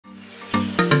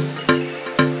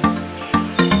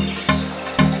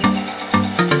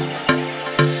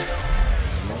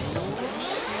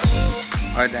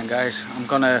Alright then guys, I'm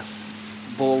gonna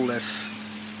bowl this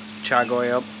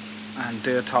Chagoi up and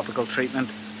do a topical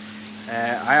treatment.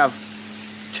 I have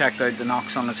checked out the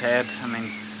knocks on his head. I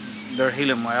mean, they're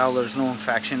healing well, there's no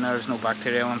infection, there's no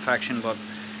bacterial infection, but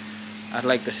I'd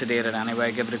like to sedate it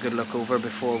anyway, give it a good look over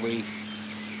before we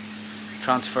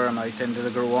transfer him out into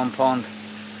the grow-on pond.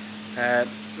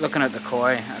 Looking at the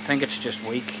koi, I think it's just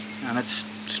weak and it's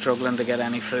struggling to get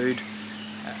any food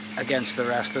against the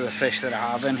rest of the fish that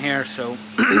I have in here, so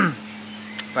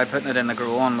by putting it in the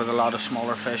grow-on with a lot of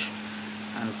smaller fish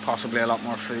and possibly a lot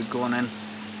more food going in,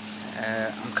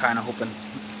 I'm kind of hoping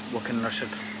we can nurse it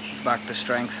back to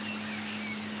strength.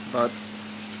 But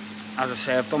as I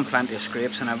say, I've done plenty of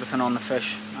scrapes and everything on the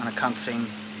fish and I can't seem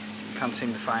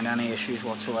to find any issues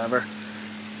whatsoever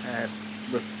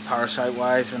with parasite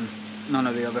wise, and none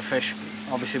of the other fish.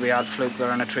 Obviously we had fluke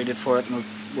there and I treated for it and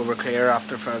we were clear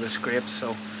after further scrapes,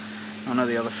 so none of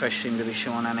the other fish seem to be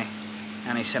showing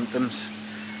any symptoms.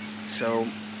 So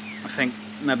I think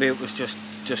maybe it was just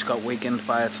got weakened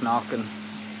by its knock and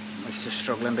it's just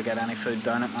struggling to get any food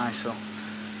down it now, so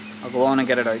I'll go on and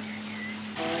get it out.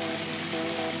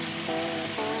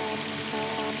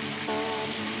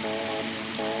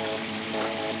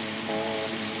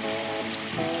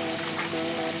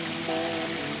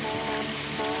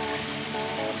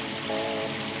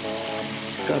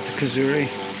 Got the Kazuri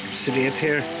sedate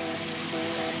here.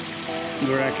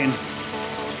 I reckon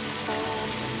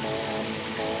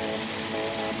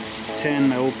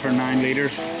 10 ml per 9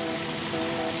 litres.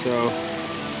 So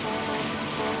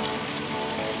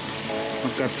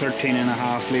I've got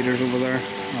 13.5 litres over there.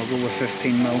 I'll go with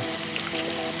 15 ml.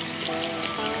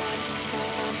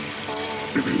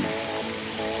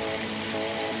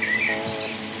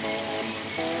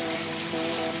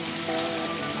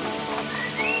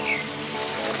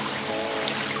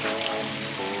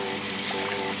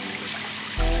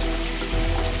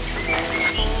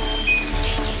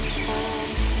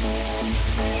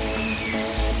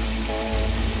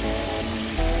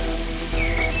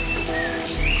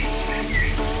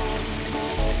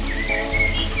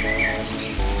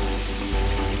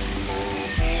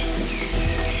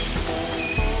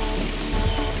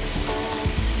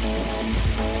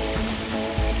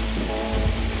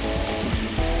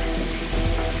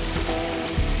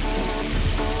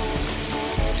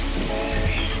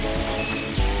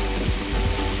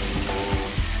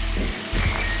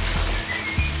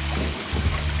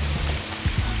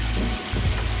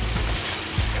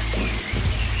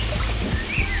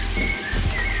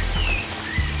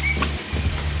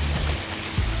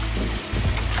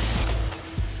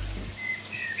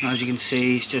 As you can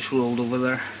see, he's just rolled over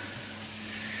there.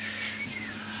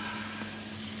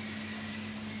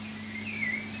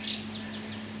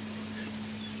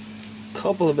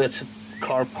 Couple of bits of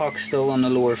carp pox still on the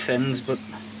lower fins, but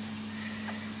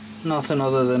nothing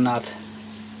other than that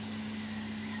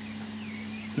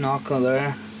knock on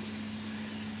there.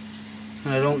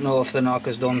 And I don't know if the knock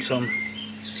has done some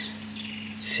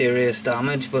serious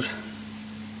damage, but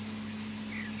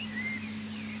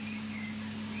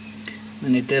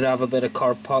and it did have a bit of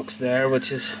carp pox there,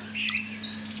 which is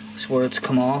where it's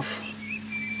come off.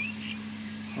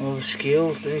 All the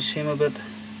scales do seem a bit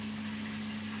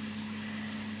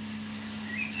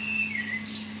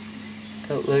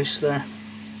loose there.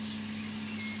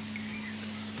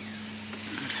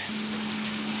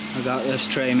 I got this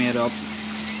tray made up.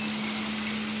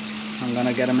 I'm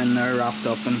gonna get him in there wrapped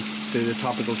up and do the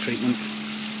topical treatment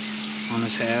on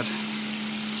his head.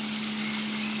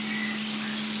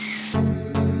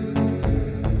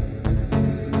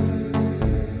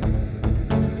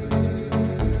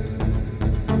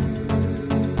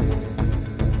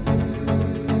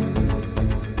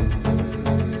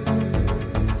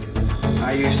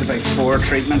 I used about 4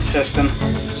 treatment system,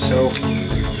 so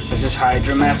this is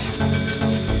Hydromet,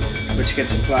 which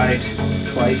gets applied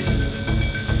twice.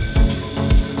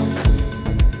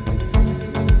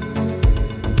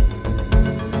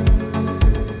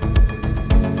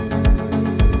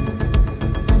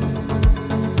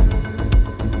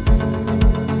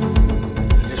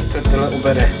 Just put a little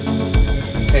bit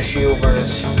of tissue over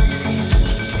his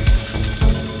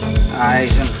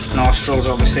eyes and nostrils,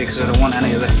 obviously, because I don't want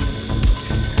any of the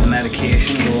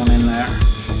medication going in there.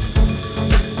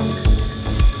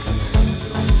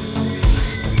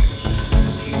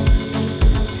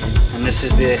 And this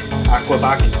is the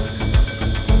Aquabac.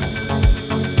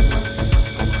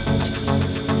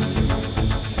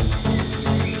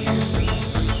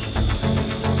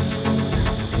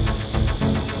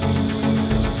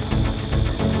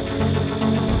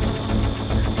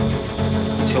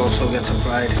 Which also gets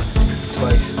applied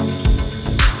twice.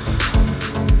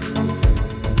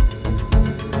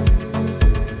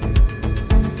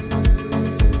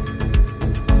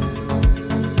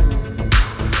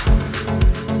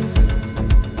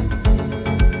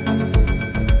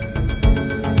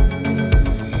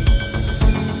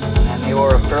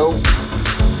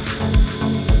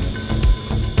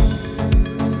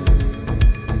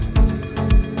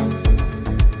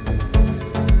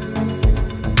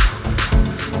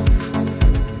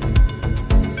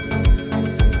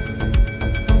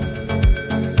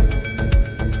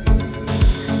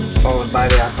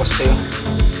 seal.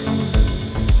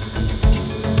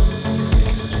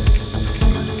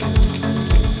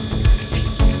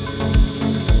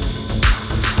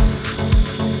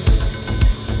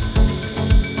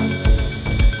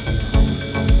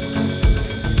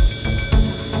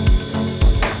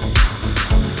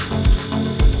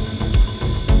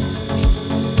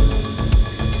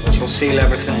 Which will seal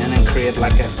everything in and create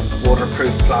like a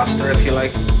waterproof plaster, if you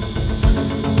like.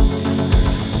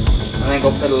 I think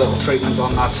I'll put a little treatment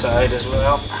on that side as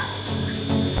well.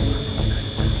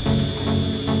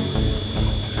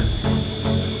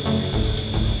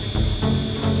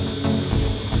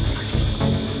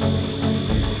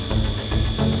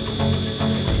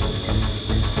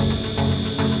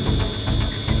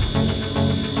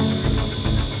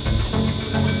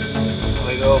 There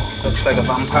we go, looks like a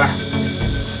vampire.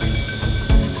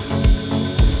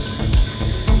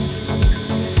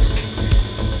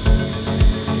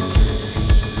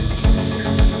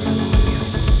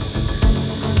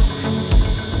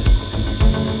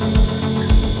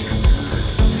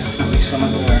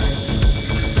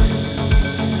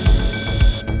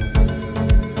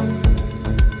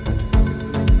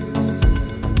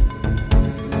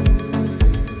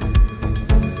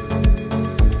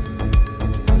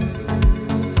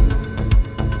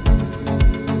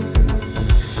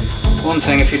 One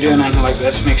thing, if you're doing anything like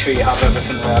this, make sure you have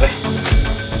everything ready.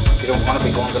 You don't want to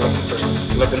be going to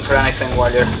looking for anything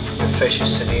while your fish is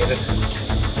sedated.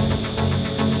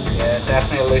 Yeah,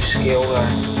 definitely a loose scale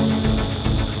there.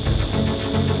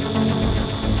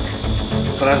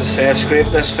 But as I say, I've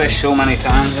scraped this fish so many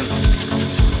times and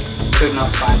could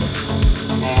not find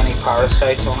any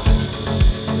parasites on it.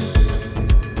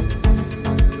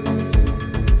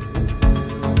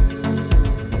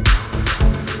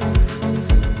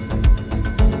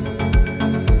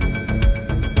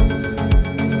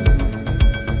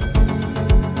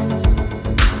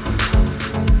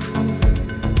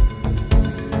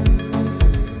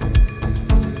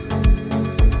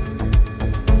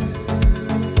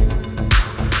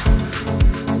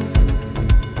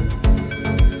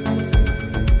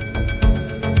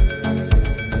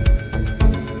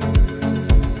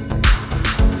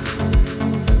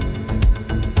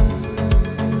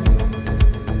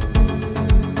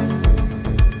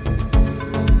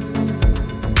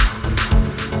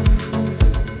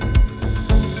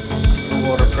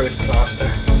 Waterproof plaster.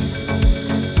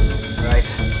 Right,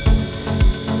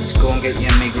 let's go and get you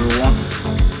a Micro one.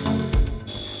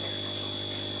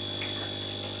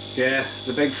 Yeah,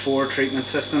 the big 4 treatment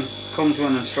system comes with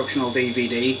an instructional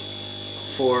DVD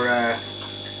for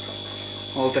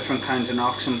all different kinds of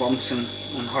knocks and bumps and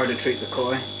how to treat the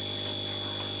koi.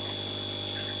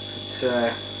 It's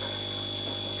a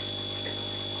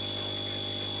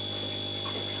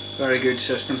very good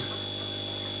system.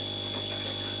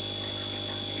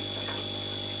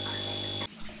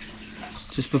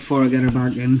 Just before I get her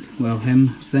back in, well, him,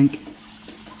 I think,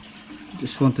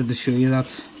 just wanted to show you that.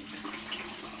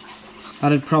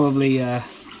 That'd probably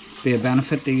be a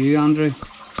benefit to you, Andrew.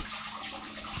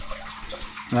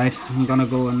 Right, I'm gonna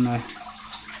go and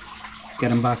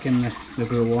get him back in the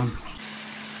grow one.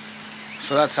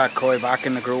 So that's that koi back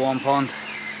in the grow one pond.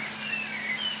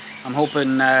 I'm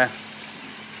hoping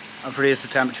I've raised the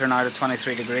temperature now to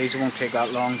 23 degrees. It won't take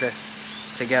that long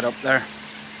to get up there,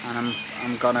 and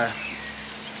I'm gonna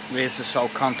raise the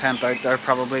salt content out there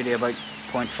probably to about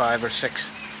 0.5 or 6.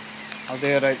 I'll do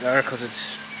it out there because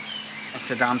it's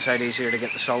a damn sight easier to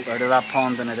get the salt out of that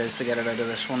pond than it is to get it out of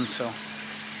this one. So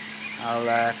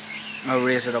I'll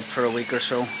raise it up for a week or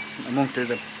so. I won't do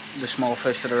the small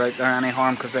fish that are out there any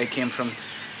harm because they came from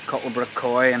Cuttlebrook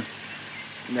koi and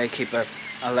they keep a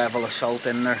level of salt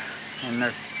in their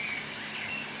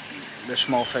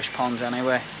small fish ponds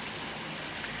anyway.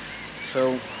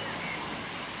 So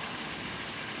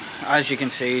as you can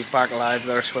see, he's back alive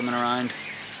there, swimming around,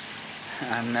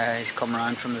 and he's come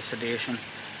around from the sedation.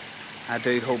 I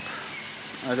do hope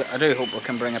we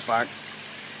can bring it back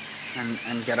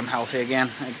and get him healthy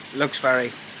again. It looks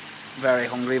very, very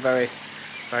hungry, very,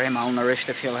 very malnourished,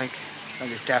 if you like. Like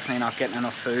he's definitely not getting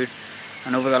enough food.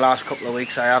 And over the last couple of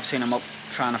weeks, I have seen him up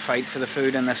trying to fight for the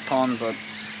food in this pond, but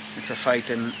it's a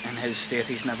fight in his state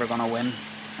he's never going to win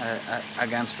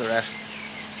against the rest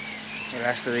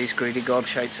of these greedy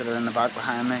gobshites that are in the back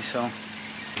behind me. So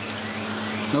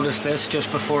noticed this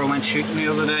just before I went shooting the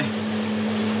other day.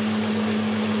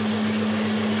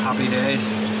 Happy days.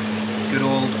 Good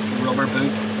old rubber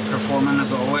boot performing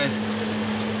as always.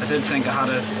 I did think I had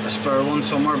a spare one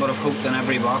somewhere, but I've hooked in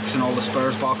every box and all the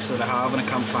spares box that I have and I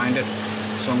can't find it.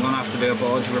 So I'm going to have to do a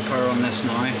bodge repair on this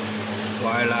now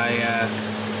while I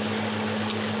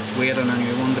wait on a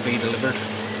new one to be delivered.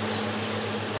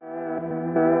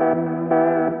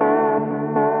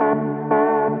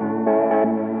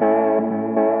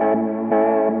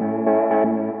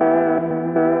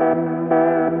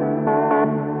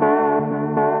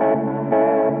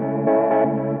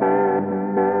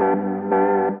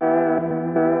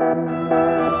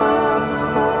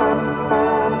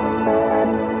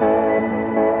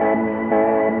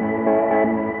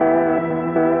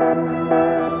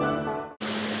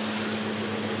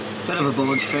 Bit of a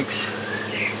bulge fix,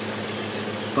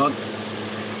 but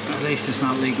at least it's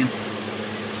not leaking,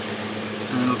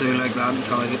 and it'll do like that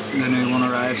until the new one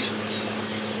arrives.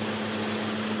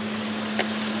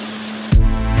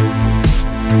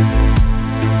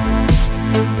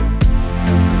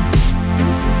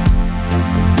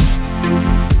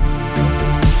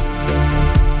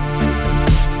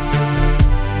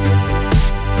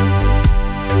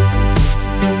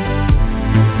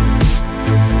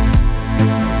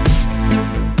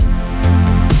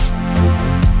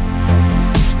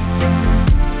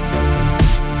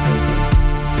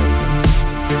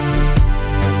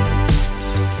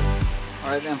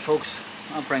 Alright then folks,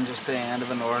 that brings us to the end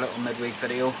of another little midweek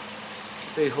video.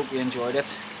 Do hope you enjoyed it.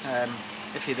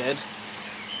 If you did,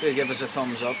 do give us a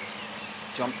thumbs up,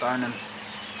 jump down and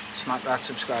smack that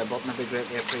subscribe button, it'd be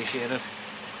greatly appreciated.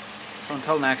 So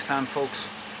until next time folks,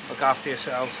 look after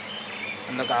yourselves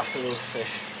and look after those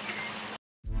fish.